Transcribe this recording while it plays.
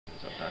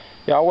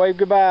Y'all wave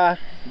goodbye.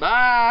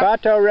 Bye. Bye,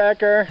 tow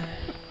wrecker.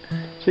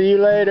 See you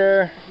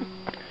later.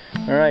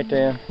 All right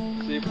then.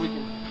 See if we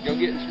can go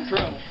get in some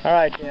trouble. All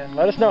right then.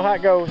 Let us know how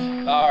it goes.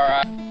 All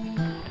right.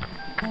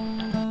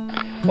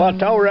 Well, the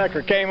tow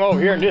wrecker came over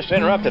here and just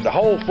interrupted the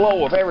whole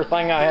flow of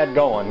everything I had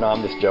going. No,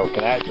 I'm just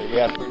joking. Actually, we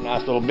had a pretty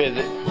nice little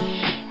visit.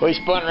 We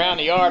spun around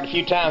the yard a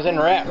few times in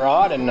the rat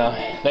rod, and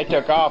they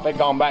took off. They'd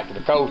gone back to the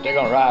coast. They're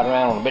gonna ride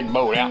around on a big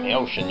boat out in the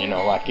ocean, you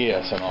know, like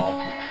this and all.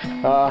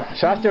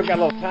 So I still got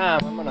a little time.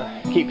 I'm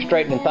gonna keep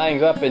straightening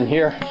things up in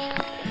here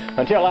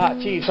until I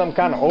achieve some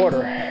kind of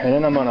order, and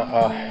then I'm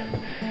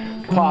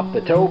gonna pop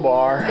the tow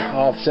bar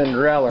off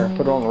Cinderella and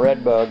put on the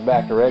red bug,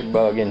 back the red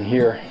bug in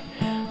here.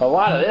 A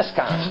lot of this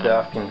kind of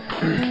stuff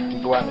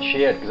can go out in the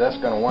shed because that's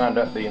going to wind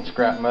up being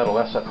scrap metal.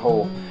 That's that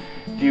whole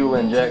fuel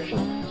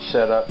injection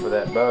setup for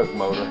that bug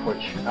motor,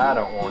 which I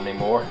don't want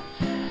anymore.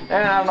 And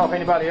I don't know if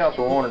anybody else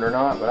will want it or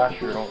not, but I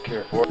sure don't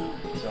care for it.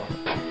 So,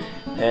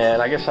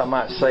 and I guess I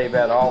might save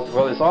that off.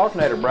 Well, this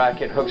alternator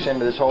bracket hooks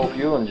into this whole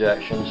fuel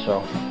injection. So,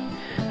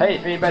 hey,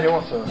 if anybody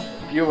wants a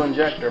fuel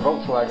injector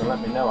Volkswagen,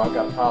 let me know. I've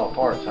got a pile of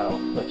parts I'll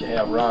let you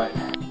have right.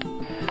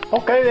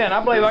 Okay then,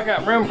 I believe I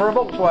got room for a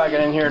Volkswagen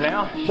in here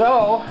now.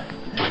 So,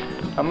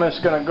 I'm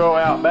just going to go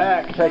out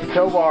back, take the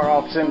tow bar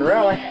off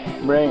Cinderella,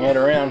 bring it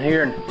around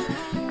here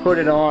and put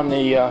it on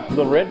the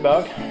little red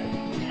bug.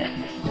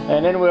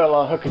 And then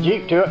we'll hook a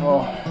Jeep to it and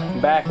we'll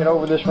back it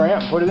over this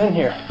ramp and put it in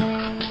here.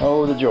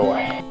 Oh, the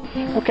joy.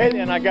 Okay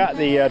then, I got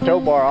the tow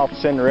bar off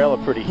Cinderella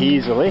pretty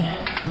easily.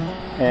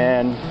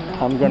 And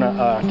I'm going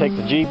to take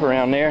the Jeep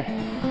around there.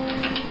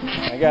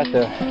 I got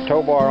the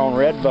tow bar on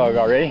red bug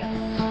already.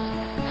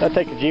 I'll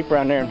take the Jeep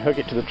around there and hook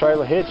it to the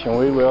trailer hitch, and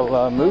we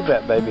will move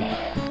that baby.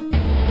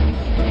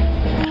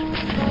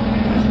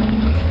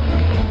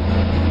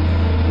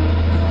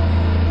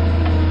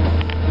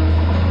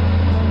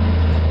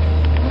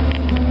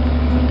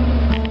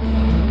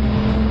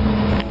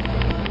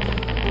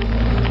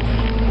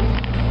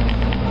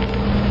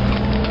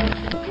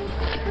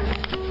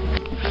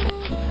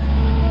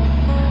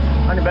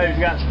 Honey baby's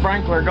got a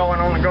sprinkler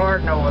going on the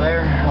garden over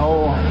there.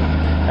 Oh,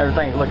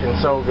 everything's looking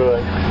so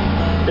good.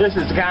 This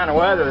is the kind of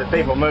weather that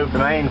people move to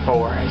Maine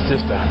for. It's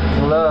just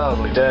a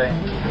lovely day.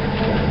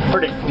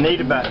 Pretty neat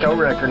about tow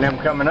wrecker and them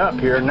coming up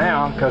here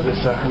now, because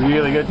it's a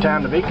really good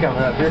time to be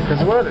coming up here because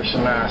the weather's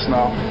so nice and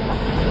all.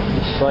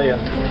 Just saying.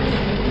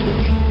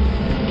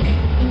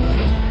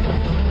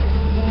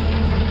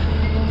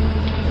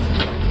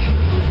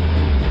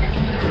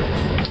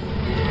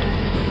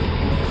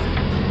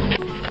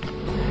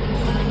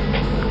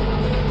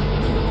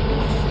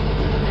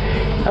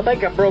 I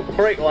think I broke a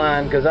brake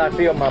line because I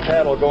feel my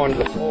paddle going to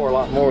the floor a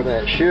lot more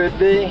than it should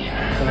be.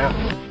 Now,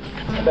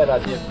 I bet I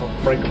did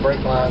break a brake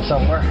line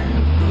somewhere.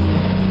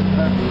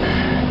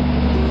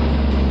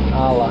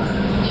 I'll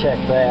check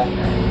that.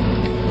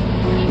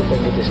 See if I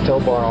can get this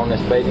tow bar on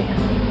this baby.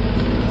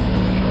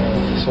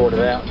 Sort it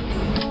out.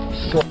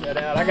 Sort that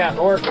out. I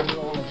got work on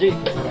the Jeep.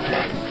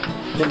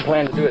 Didn't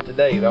plan to do it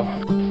today though.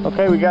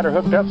 Okay, we got her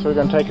hooked up, so we're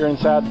going to take her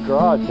inside the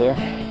garage there.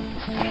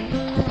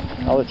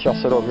 I'll let y'all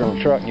sit over here in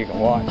the truck and you can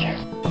watch.